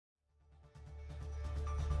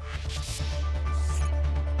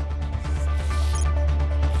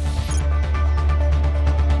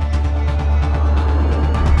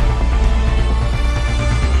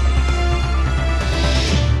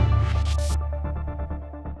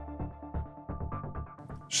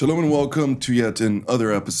Shalom and welcome to yet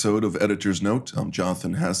another episode of Editor's Note. I'm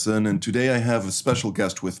Jonathan Hessen, and today I have a special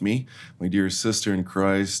guest with me, my dear sister in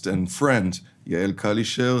Christ and friend, Jael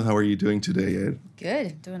Kalisher. How are you doing today, Jael?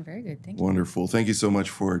 Good, doing very good, thank you. Wonderful. Thank you so much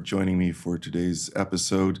for joining me for today's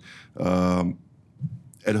episode. At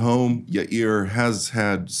home, Yair has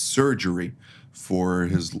had surgery for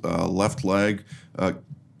his left leg.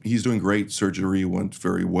 He's doing great. Surgery went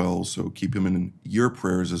very well, so keep him in your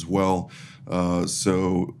prayers as well.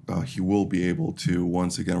 So he will be able to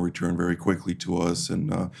once again return very quickly to us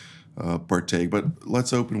and partake. But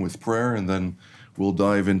let's open with prayer, and then we'll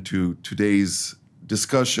dive into today's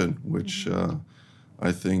discussion, which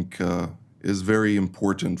I think is very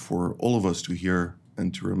important for all of us to hear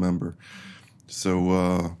and to remember.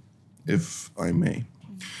 So if I may.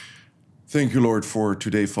 Thank you, Lord, for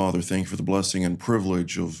today, Father. Thank you for the blessing and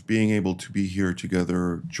privilege of being able to be here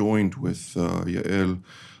together, joined with Jael,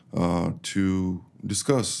 to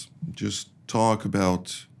discuss, just talk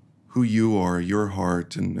about who you are, your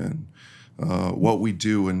heart, and what we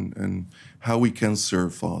do and how we can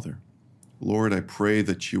serve, Father. Lord, I pray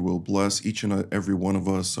that you will bless each and every one of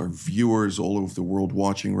us, our viewers all over the world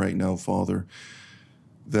watching right now, Father,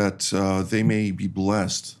 that they may be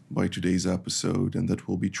blessed by today's episode and that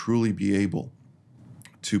we'll truly be able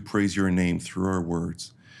to praise your name through our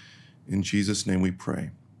words. In Jesus' name we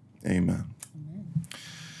pray. Amen.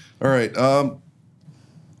 All right.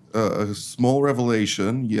 A small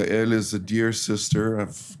revelation. Jael is a dear sister.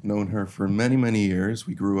 I've known her for many, many years.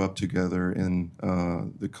 We grew up together in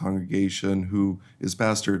the congregation who is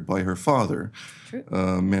pastored by her father,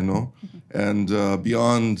 Menno. And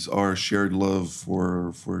beyond our shared love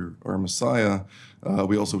for our Messiah,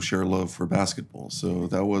 we also share love for basketball. So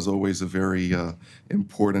that was always a very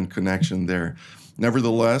important connection there.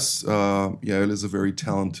 Nevertheless, Jael is a very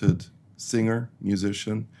talented singer,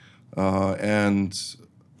 musician, and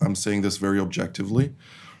I'm saying this very objectively.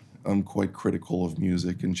 I'm quite critical of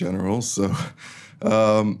music in general. So,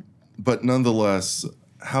 but nonetheless,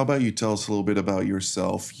 how about you tell us a little bit about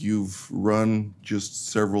yourself? You've run just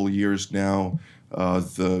several years now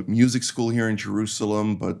the music school here in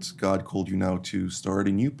Jerusalem, but God called you now to start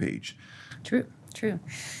a new page. True.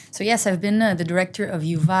 So yes, I've been the director of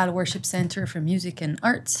Yuval Worship Center for Music and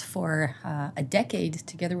Arts for a decade,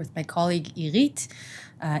 together with my colleague Irit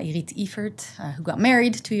Ifert, who got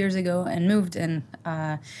married 2 years ago and moved. And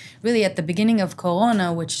really at the beginning of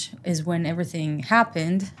Corona, which is when everything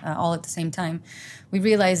happened, all at the same time, we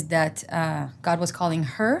realized that God was calling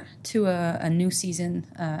her to a new season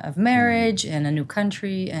of marriage and a new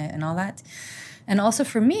country and all that. And also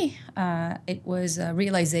for me, it was a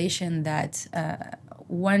realization that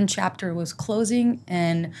one chapter was closing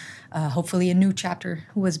and hopefully a new chapter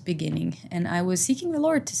was beginning. And I was seeking the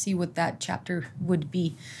Lord to see what that chapter would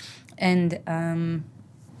be. And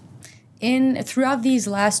throughout these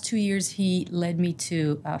last 2 years, he led me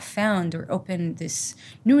to found or open this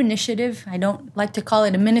new initiative. I don't like to call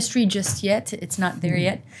it a ministry just yet. It's not there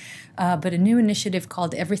yet. But a new initiative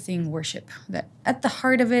called Everything Worship. That at the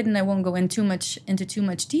heart of it, and I won't go into too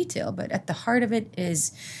much detail, but at the heart of it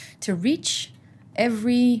is to reach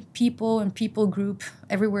every people and people group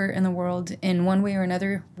everywhere in the world in one way or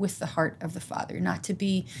another with the heart of the Father. Not to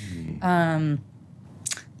be,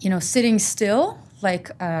 sitting still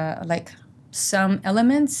like some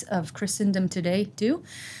elements of Christendom today do,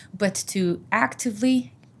 but to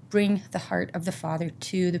actively bring the heart of the Father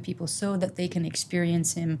to the people so that they can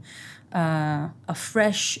experience him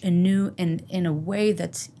afresh and new and in a way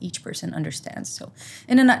that each person understands. So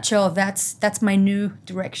in a nutshell, that's my new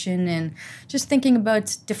direction, and just thinking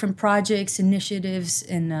about different projects, initiatives,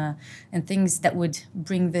 and things that would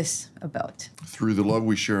bring this about. Through the love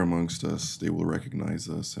we share amongst us, they will recognize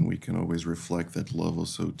us, and we can always reflect that love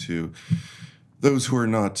also to those who are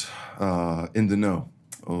not in the know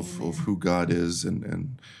of who God is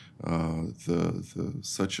and the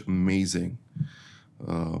such amazing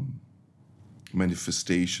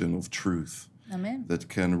manifestation of truth. Amen. That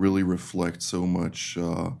can really reflect so much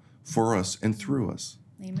for us and through us.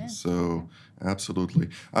 Amen. So absolutely.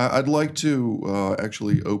 I'd like to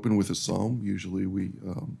actually open with a psalm. Usually we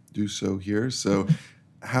do so here. So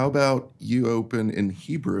how about you open in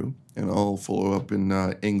Hebrew and I'll follow up in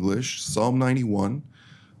English. Psalm 91.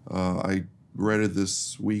 I read it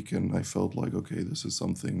this week and I felt like, okay, this is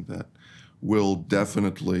something that will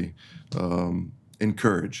definitely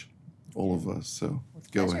encourage all of us. So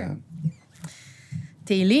go ahead.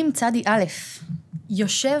 תהילים צדי א',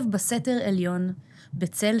 יושב בסתר עליון,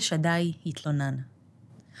 בצל שדי התלונן.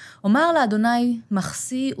 אומר לאדוני,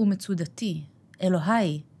 מחסי ומצודתי,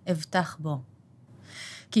 אלוהי אבטח בו.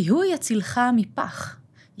 כי הוא יצילך מפח,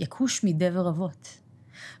 יכוש מדבר אבות.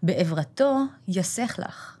 בעברתו יסך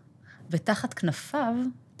לך, ותחת כנפיו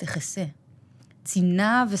תכסה.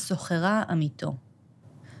 צינה וסוחרה עמיתו.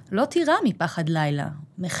 לא תירא מפחד לילה,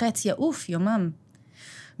 מחץ יעוף יומם.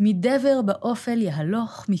 מדבר באופל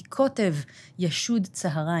יהלוך, מקוטב ישוד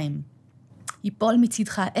צהריים. יפול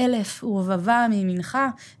מצדך 1000 ורבבה מימינך,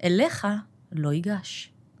 אליך לא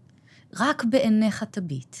ייגש. רק בעיניך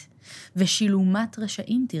תביט, ושילומת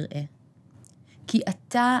רשעים תראה. כי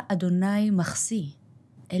אתה, אדוני, מחסי,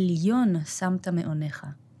 עליון שמת מעונך.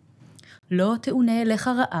 לא תאונה אליך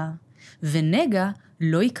רעה, ונגע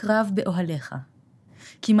לא יקרב באוהליך.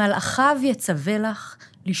 כי מלאכיו יצווה לך,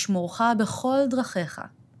 לשמורך בכל דרכיך.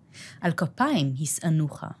 על כפיים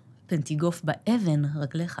יסענוך, פן תיגוף באבן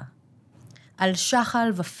רגליך. על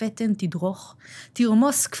שחל ופתן תדרוך,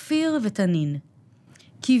 תרמוס כפיר ותנין.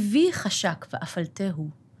 כי בי חשק ואפלתהו,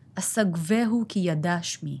 אסגבהו כי ידע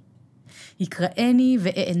שמי. יקראני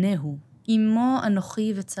ואענהו, עמו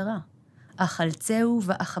אנוכי וצרה. אחלצהו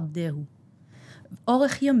ואכבדהו.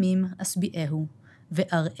 אורך ימים אשביעהו,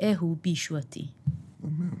 ואראהו בישועתי.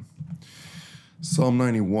 Amen. Psalm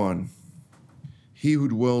 91. He who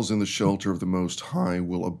dwells in the shelter of the Most High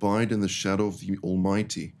will abide in the shadow of the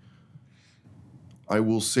Almighty. I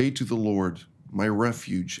will say to the Lord, my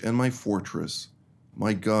refuge and my fortress,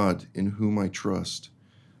 my God in whom I trust.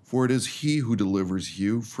 For it is he who delivers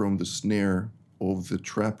you from the snare of the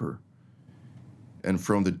trapper and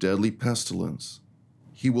from the deadly pestilence.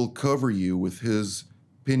 He will cover you with his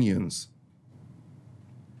pinions,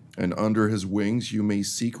 and under his wings you may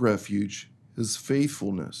seek refuge. His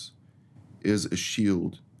faithfulness is a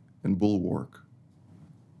shield and bulwark.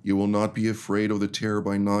 You will not be afraid of the terror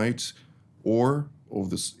by night, or of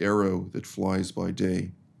the arrow that flies by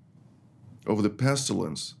day, of the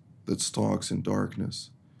pestilence that stalks in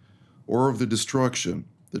darkness, or of the destruction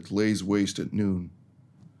that lays waste at noon.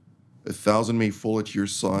 1,000 may fall at your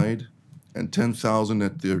side, and 10,000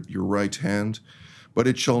 at your right hand, but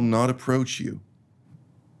it shall not approach you.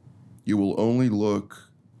 You will only look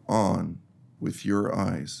on with your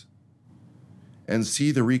eyes and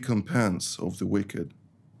see the recompense of the wicked.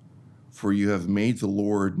 For you have made the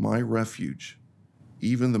Lord my refuge,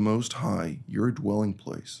 even the Most High, your dwelling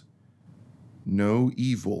place. No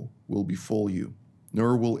evil will befall you,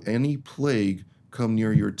 nor will any plague come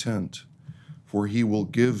near your tent, for he will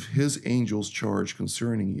give his angels charge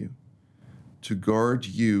concerning you, to guard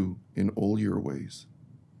you in all your ways.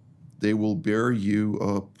 They will bear you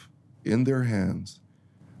up in their hands,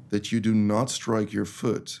 that you do not strike your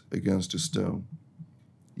foot against a stone.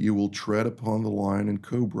 You will tread upon the lion and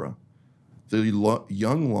cobra, the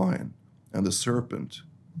young lion and the serpent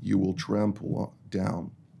you will trample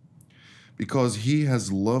down. Because he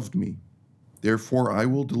has loved me, therefore I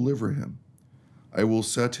will deliver him. I will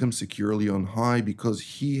set him securely on high, because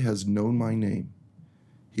he has known my name.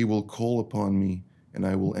 He will call upon me, and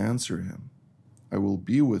I will answer him. I will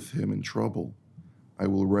be with him in trouble. I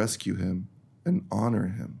will rescue him and honor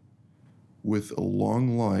him. With a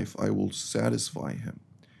long life I will satisfy him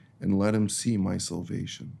and let him see my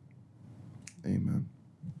salvation. Amen.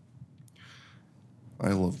 I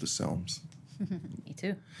love the Psalms. Me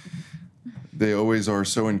too. They always are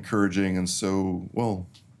so encouraging and so, well,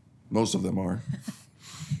 most of them are.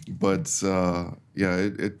 But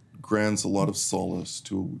it grants a lot of solace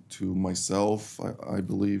to myself, I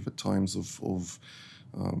believe, at times of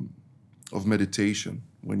meditation.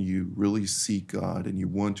 When you really seek God and you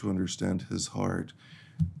want to understand his heart,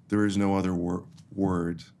 there is no other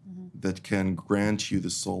word that can grant you the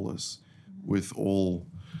solace with all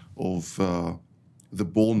of the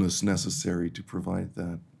boldness necessary to provide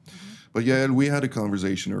that. But yeah, we had a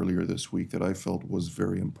conversation earlier this week that I felt was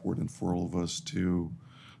very important for all of us to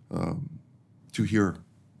hear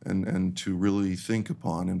and to really think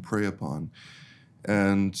upon and pray upon.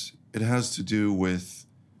 And it has to do with,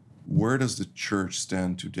 where does the church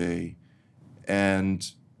stand today?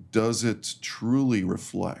 And does it truly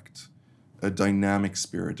reflect a dynamic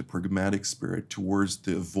spirit, a pragmatic spirit towards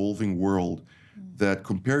the evolving world that,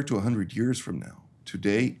 compared to 100 years from now,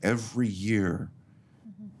 today, every year,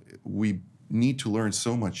 we need to learn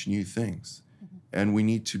so much new things, and we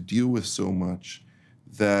need to deal with so much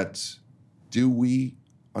that, do we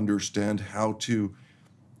understand how to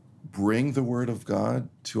bring the word of God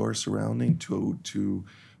to our surrounding, to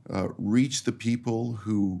reach the people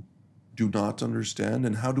who do not understand,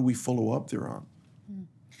 and how do we follow up thereon?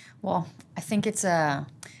 Well, I think it's a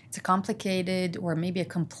complicated, or maybe a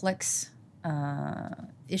complex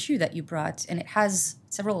issue that you brought, and it has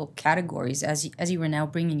several categories. As you were now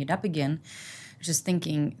bringing it up again, just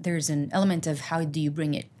thinking there's an element of, how do you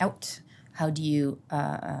bring it out? How do you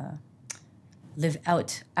live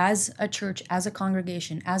out as a church, as a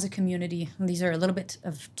congregation, as a community. And these are a little bit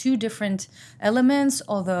of two different elements,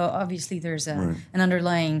 although obviously there's an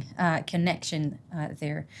underlying connection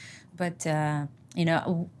there. But,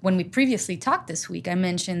 when we previously talked this week, I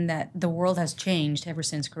mentioned that the world has changed ever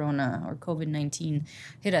since Corona or COVID-19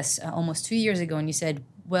 hit us almost 2 years ago. And you said,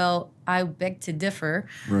 well, I beg to differ.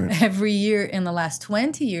 Right. Every year in the last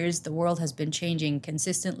 20 years, the world has been changing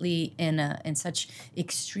consistently in such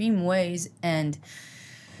extreme ways. And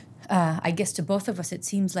I guess to both of us, it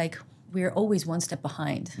seems like we're always one step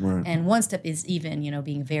behind. Right. And one step is even,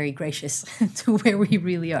 being very gracious to where we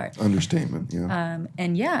really are. Understatement, yeah.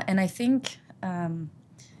 And I think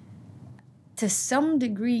to some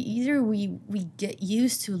degree, either we get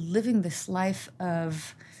used to living this life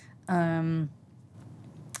of...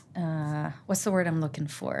 what's the word I'm looking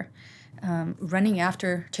for? Running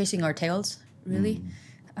after, chasing our tails, really.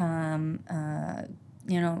 Mechabim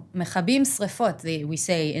srefot, we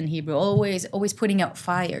say in Hebrew, always putting out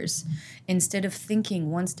fires, instead of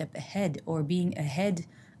thinking one step ahead or being ahead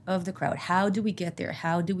of the crowd. How do we get there?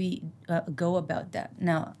 How do we go about that?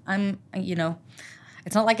 Now,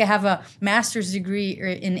 it's not like I have a master's degree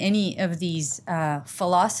in any of these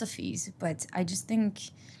philosophies, but I just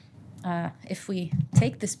think... if we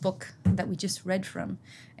take this book that we just read from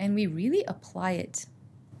and we really apply it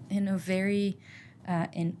in a very,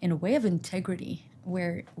 in a way of integrity,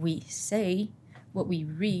 where we say what we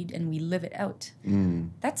read and we live it out,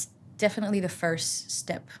 that's definitely the first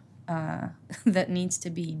step that needs to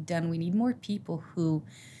be done. We need more people who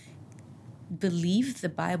believe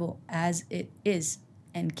the Bible as it is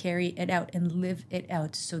and carry it out and live it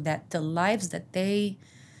out, so that the lives that they...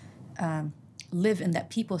 live and that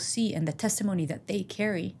people see and the testimony that they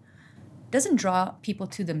carry doesn't draw people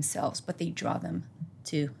to themselves, but they draw them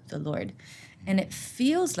to the Lord. And it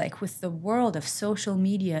feels like with the world of social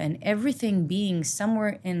media and everything being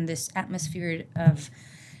somewhere in this atmosphere of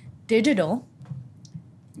digital,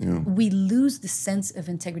 we lose the sense of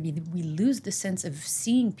integrity. We lose the sense of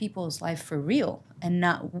seeing people's life for real and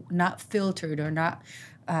not filtered or not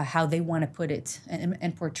how they want to put it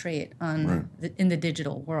and portray it on in the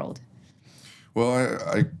digital world. Well,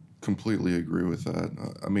 I completely agree with that.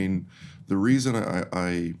 I mean, the reason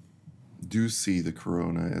I do see the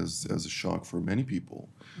corona as a shock for many people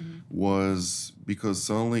was because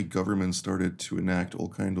suddenly government started to enact all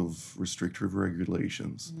kind of restrictive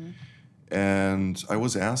regulations. And I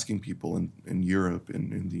was asking people in Europe,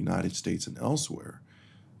 in the United States and elsewhere,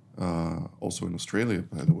 also in Australia,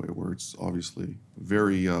 by the way, where it's obviously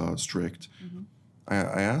very strict.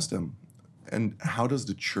 I asked them, and how does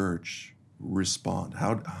the church respond?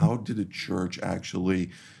 How did the church actually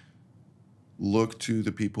look to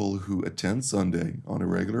the people who attend Sunday on a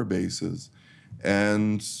regular basis?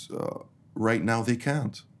 And right now they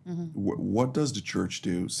can't. What does the church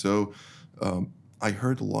do? So I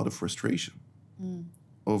heard a lot of frustration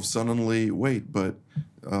of suddenly, wait, but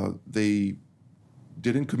they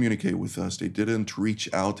didn't communicate with us. They didn't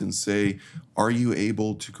reach out and say, are you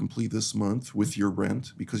able to complete this month with your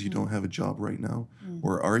rent because you don't have a job right now?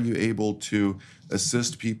 Or are you able to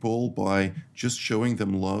assist people by just showing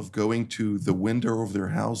them love, going to the window of their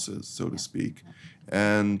houses, so to speak,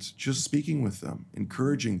 and just speaking with them,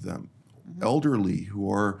 encouraging them, elderly who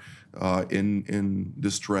are in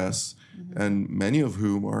distress, and many of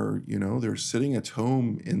whom are, they're sitting at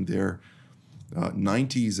home in their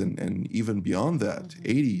 90s and even beyond that,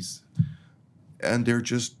 80s. And they're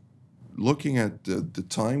just looking at the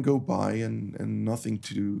time go by and nothing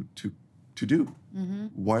to do.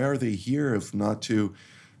 Why are they here if not to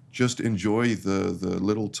just enjoy the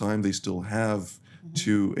little time they still have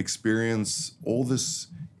to experience all this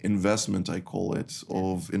investment, I call it,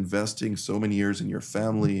 of investing so many years in your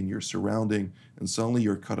family and your surrounding, and suddenly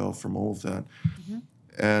you're cut off from all of that.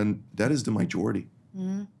 And that is the majority.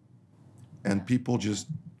 And people just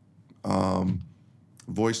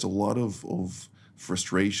voiced a lot of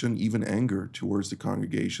frustration, even anger towards the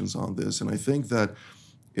congregations on this. And I think that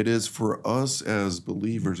it is for us as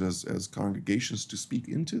believers, as congregations, to speak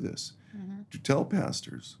into this, to tell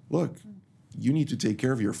pastors, look, you need to take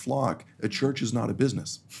care of your flock. A church is not a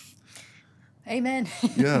business. Amen.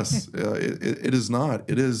 Yes, it is not.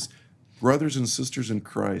 It is brothers and sisters in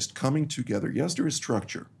Christ coming together. Yes, there is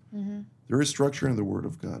structure. There is structure in the Word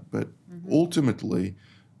of God, but ultimately,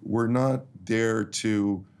 we're not there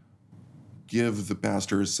to give the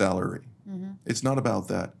pastor a salary. It's not about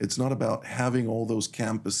that. It's not about having all those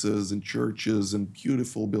campuses and churches and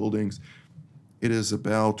beautiful buildings. It is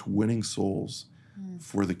about winning souls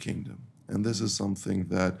for the kingdom. And this is something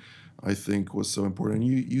that I think was so important.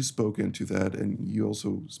 And you spoke into that, and you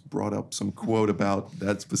also brought up some quote about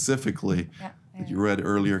that specifically. that you read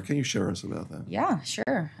earlier. Can you share us about that? Yeah,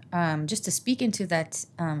 sure. Just to speak into that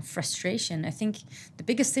frustration, I think the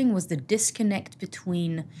biggest thing was the disconnect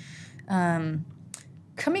between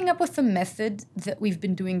coming up with a method that we've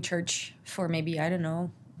been doing church for maybe, I don't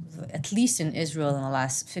know, at least in Israel in the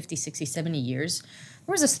last 50, 60, 70 years.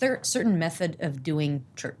 There was a certain method of doing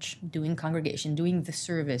church, doing congregation, doing the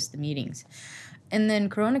service, the meetings. And then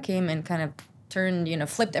Corona came and kind of turned,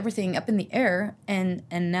 flipped everything up in the air. And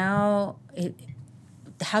now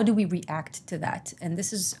how do we react to that? And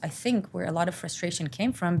this is, I think, where a lot of frustration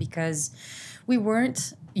came from, because we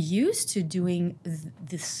weren't used to doing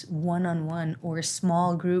this one-on-one or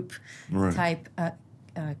small group type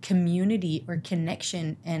community or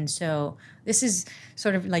connection. And so this is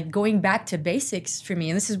sort of like going back to basics for me.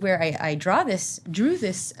 And this is where I drew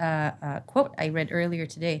this quote I read earlier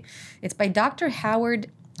today. It's by Dr.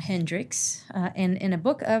 Howard Hendricks, and in a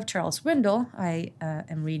book of Charles Swindoll I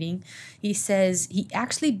am reading, he says he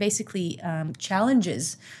actually basically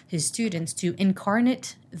challenges his students to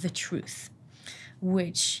incarnate the truth,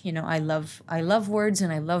 which, I love words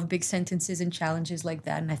and I love big sentences and challenges like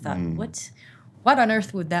that. And I thought, what on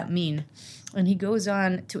earth would that mean? And he goes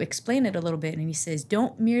on to explain it a little bit, and he says,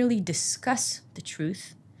 don't merely discuss the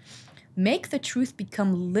truth, make the truth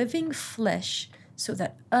become living flesh so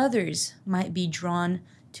that others might be drawn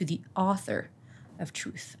to the author of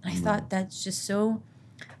truth. And I thought that's just so,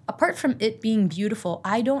 apart from it being beautiful,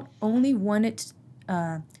 I don't only want it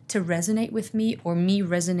to resonate with me or me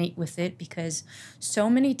resonate with it, because so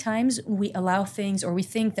many times we allow things, or we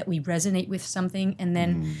think that we resonate with something, and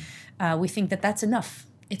then we think that that's enough.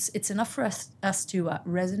 It's enough for us to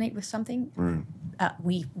resonate with something.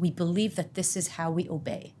 We believe that this is how we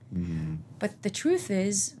obey. But the truth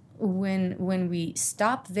is, when we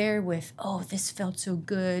stop there with, oh, this felt so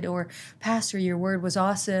good, or Pastor, your word was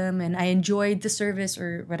awesome, and I enjoyed the service,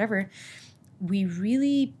 or whatever, we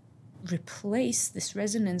really replace this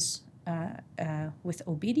resonance with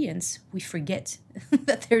obedience. We forget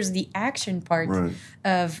that there's the action part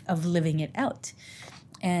of living it out.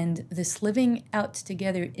 And this living out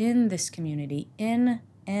together in this community, in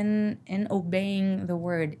obeying the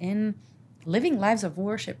word, in living lives of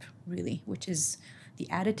worship, really, which is the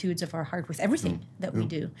attitudes of our heart with everything that we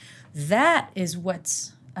do. That is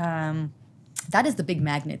that is the big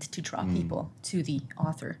magnet to draw people to the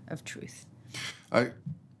author of truth.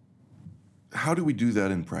 How do we do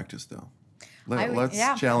that in practice, though? Let's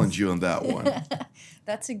challenge you on that one.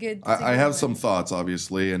 That's a good. I have some thoughts,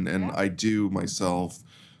 obviously, and I do myself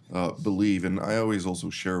believe, and I always also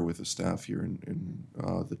share with the staff here in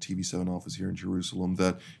the TV7 office here in Jerusalem,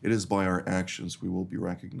 that it is by our actions we will be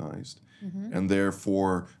recognized. And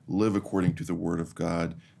therefore live according to the Word of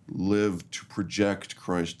God, live to project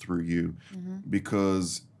Christ through you.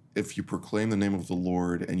 Because if you proclaim the name of the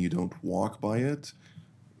Lord and you don't walk by it,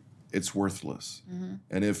 it's worthless.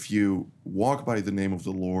 And if you walk by the name of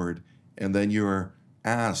the Lord and then you're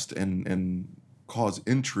asked and cause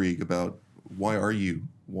intrigue about why are you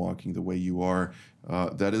walking the way you are,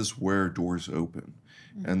 that is where doors open.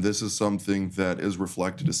 And this is something that is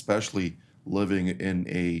reflected, especially living in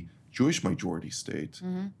a Jewish majority state,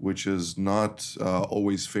 which is not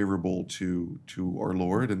always favorable to our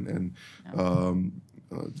Lord, and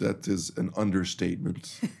that is an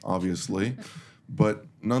understatement, obviously. But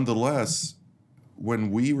nonetheless,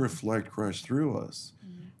 when we reflect Christ through us,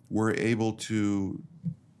 we're able to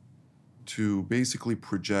basically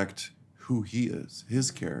project who He is,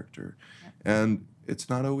 His character, and it's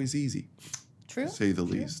not always easy, to say the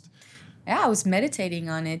least. Yeah, I was meditating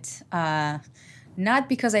on it. Not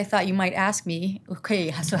because I thought you might ask me,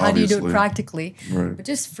 okay, so how do you do it practically? But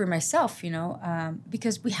just for myself,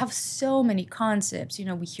 because we have so many concepts.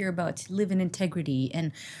 We hear about live in integrity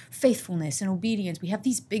and faithfulness and obedience. We have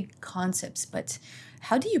these big concepts, but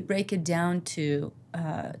how do you break it down to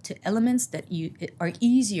elements that are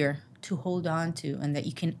easier to hold on to, and that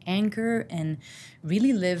you can anchor and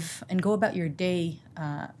really live and go about your day,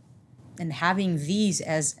 and having these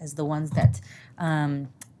as the ones that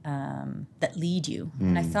lead you.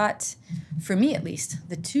 And I thought, for me at least,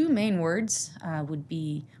 the two main words would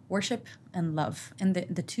be worship and love, and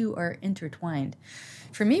the two are intertwined.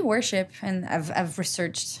 For me, worship, and I've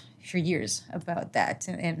researched for years about that,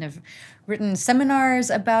 and I've written seminars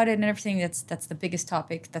about it and everything. That's the biggest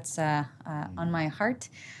topic that's on my heart.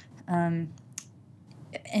 And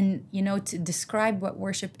to describe what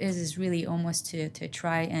worship is really almost to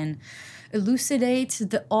try and elucidate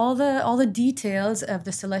all the details of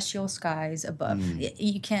the celestial skies above.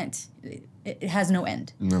 You can't. It has no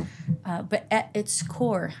end. No. But at its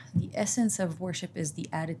core, the essence of worship is the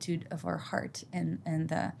attitude of our heart, and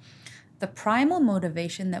the primal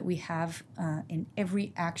motivation that we have in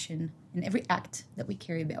every action, in every act that we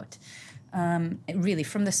carry about. Really,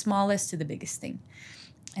 from the smallest to the biggest thing.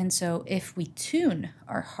 And so if we tune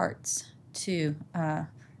our hearts to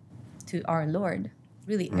our Lord,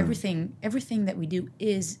 really everything that we do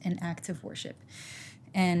is an act of worship.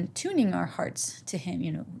 And tuning our hearts to him,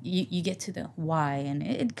 you get to the why, and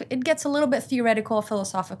it gets a little bit theoretical,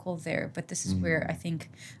 philosophical there, but this is where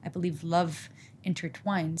I believe love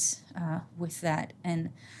intertwines with that. And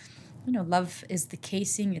love is the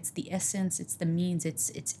casing, it's the essence, it's the means,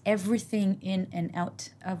 it's everything in and out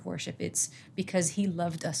of worship. It's because he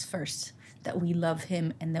loved us first that we love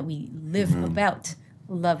him, and that we live about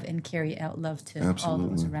love and carry out love to all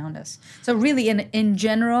those around us. So really, in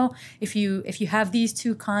general, if you have these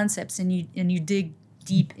two concepts and you dig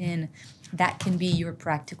deep in, that can be your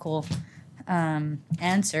practical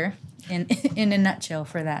answer in a nutshell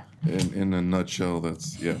for that. In a nutshell,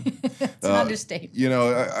 that's It's an understatement.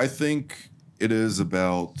 I think it is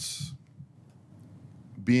about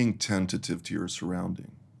being tentative to your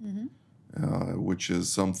surrounding, which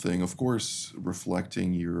is something, of course,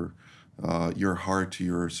 reflecting your heart to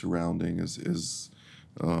your surrounding is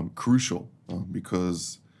crucial,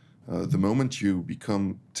 because the moment you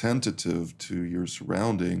become tentative to your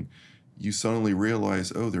surrounding, you suddenly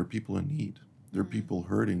realize, oh, there are people in need. There are people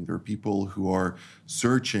hurting. There are people who are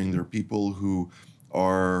searching. There are people who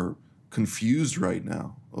are confused right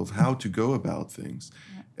now of how to go about things.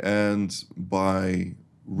 And by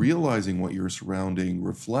realizing what your surrounding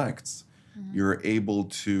reflects, you're able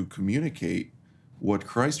to communicate what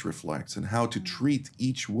Christ reflects and how to treat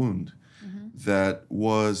each wound that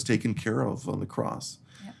was taken care of on the cross.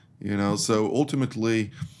 So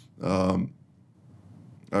ultimately, I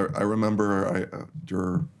remember there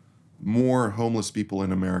are more homeless people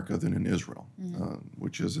in America than in Israel,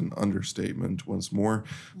 which is an understatement once more.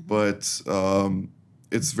 But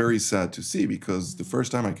it's very sad to see, because the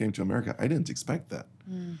first time I came to America, I didn't expect that,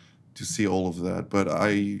 to see all of that. But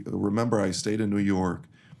I remember I stayed in New York,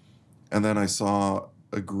 and then I saw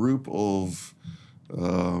a group of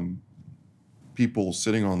people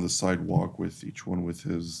sitting on the sidewalk, with each one with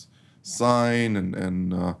his sign,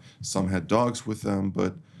 and some had dogs with them.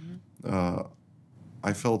 But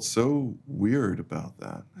I felt so weird about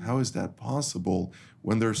that. How is that possible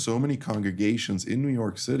when there are so many congregations in New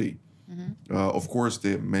York City? Of course,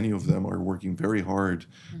 many of them are working very hard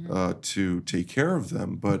to take care of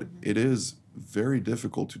them, but it is very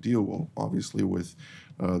difficult to deal with, obviously, with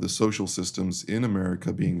the social systems in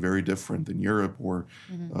America being very different than Europe or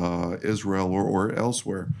Israel or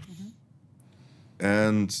elsewhere.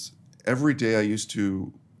 And every day I used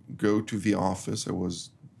to go to the office. I was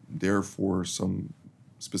there for some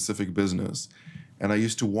specific business, and I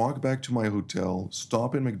used to walk back to my hotel,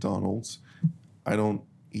 stop in McDonald's. I don't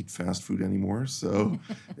eat fast food anymore, so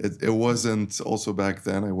it wasn't, also back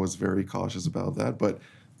then I was very cautious about that, but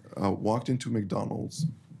walked into McDonald's,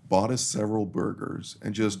 bought us several burgers,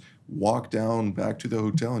 and just walked down back to the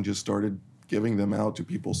hotel and just started giving them out to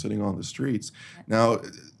people sitting on the streets. Now,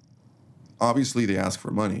 obviously they ask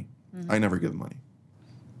for money. I never give money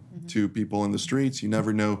to people in the streets. You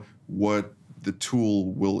never know what the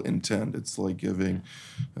tool will intend. It's like giving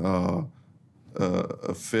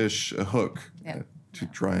a fish a hook to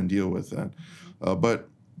try and deal with that. But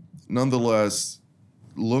nonetheless,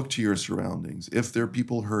 look to your surroundings. If there are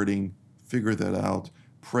people hurting, figure that out.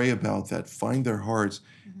 Pray about that. Find their hearts.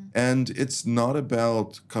 And it's not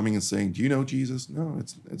about coming and saying, do you know Jesus? No,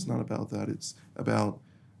 it's not about that. It's about,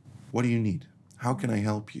 what do you need? How can I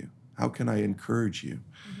help you? How can I encourage you?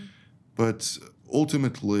 But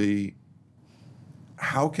ultimately,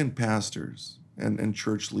 how can pastors and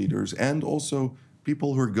church leaders, and also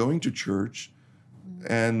people who are going to church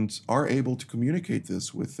and are able to communicate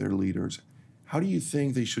this with their leaders, how do you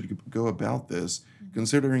think they should go about this,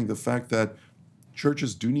 considering the fact that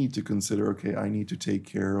churches do need to consider, okay, I need to take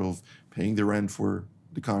care of paying the rent for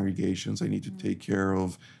the congregations. I need to take care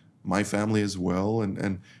of my family as well.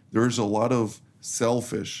 And there's a lot of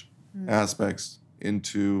selfish aspects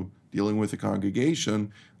into dealing with the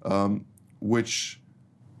congregation, which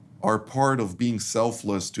are part of being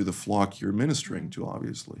selfless to the flock you're ministering to,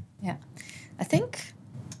 obviously. Yeah. I think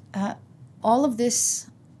all of this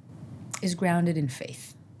is grounded in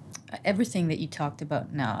faith. Everything that you talked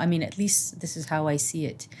about now, I mean, at least this is how I see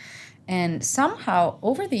it. And somehow,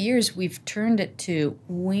 over the years, we've turned it to,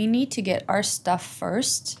 we need to get our stuff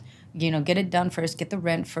first, get it done first, get the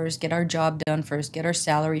rent first, get our job done first, get our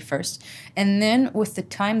salary first. And then with the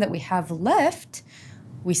time that we have left,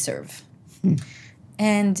 we serve.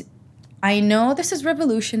 And I know this is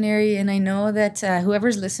revolutionary, and I know that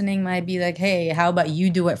whoever's listening might be like, hey, how about you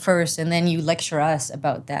do it first and then you lecture us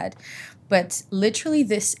about that? But literally,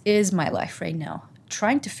 this is my life right now.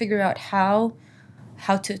 Trying to figure out how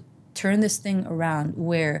to turn this thing around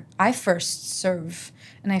where I first serve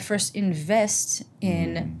and I first invest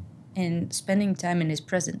in spending time in his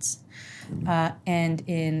presence and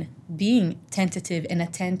in being tentative and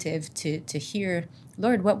attentive to hear,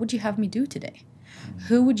 Lord, what would you have me do today?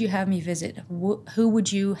 Who would you have me visit? Who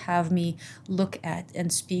would you have me look at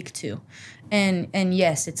and speak to? And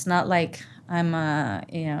yes, it's not like I'm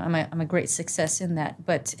a great success in that,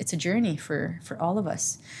 but it's a journey for all of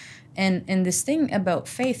us. And this thing about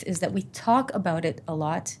faith is that we talk about it a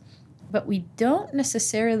lot, but we don't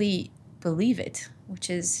necessarily believe it, which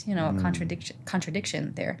is, a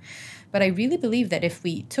contradiction there. But I really believe that if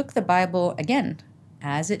we took the Bible, again,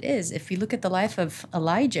 as it is, if we look at the life of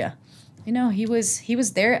Elijah, he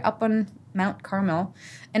was there up on Mount Carmel,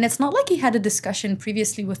 and it's not like he had a discussion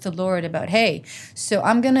previously with the Lord about, hey, so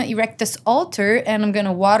I'm going to erect this altar, and I'm going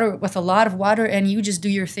to water it with a lot of water, and you just do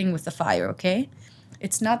your thing with the fire, okay?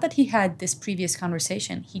 It's not that he had this previous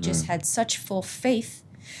conversation. He just had such full faith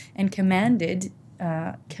and commanded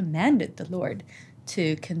the Lord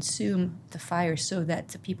to consume the fire so that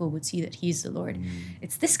the people would see that he's the Lord.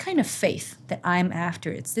 It's this kind of faith that I'm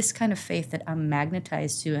after. It's this kind of faith that I'm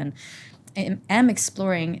magnetized to and am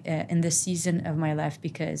exploring in this season of my life,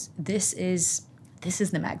 because this is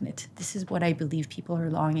the magnet. This is what I believe people are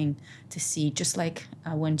longing to see, just like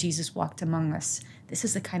when Jesus walked among us. This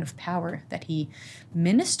is the kind of power that he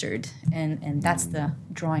ministered, and that's the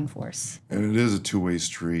drawing force. And it is a two-way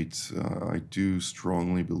street. I do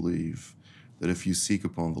strongly believe that if you seek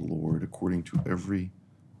upon the Lord according to every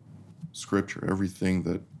scripture, everything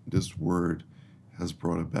that this word has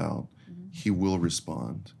brought about, he will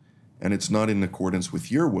respond. And it's not in accordance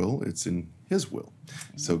with your will, it's in his will.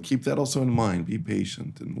 So keep that also in mind. Be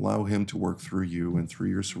patient and allow him to work through you and through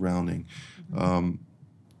your surrounding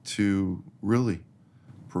to really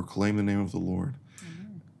proclaim the name of the Lord.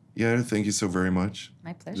 Yeah, thank you so very much.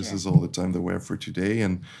 My pleasure. This is all the time that we have for today,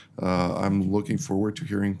 and I'm looking forward to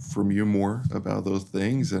hearing from you more about those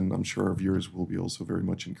things, and I'm sure our viewers will be also very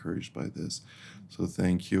much encouraged by this. So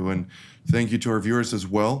thank you, and thank you to our viewers as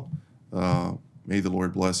well. May the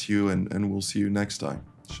Lord bless you, and we'll see you next time.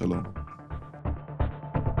 Shalom.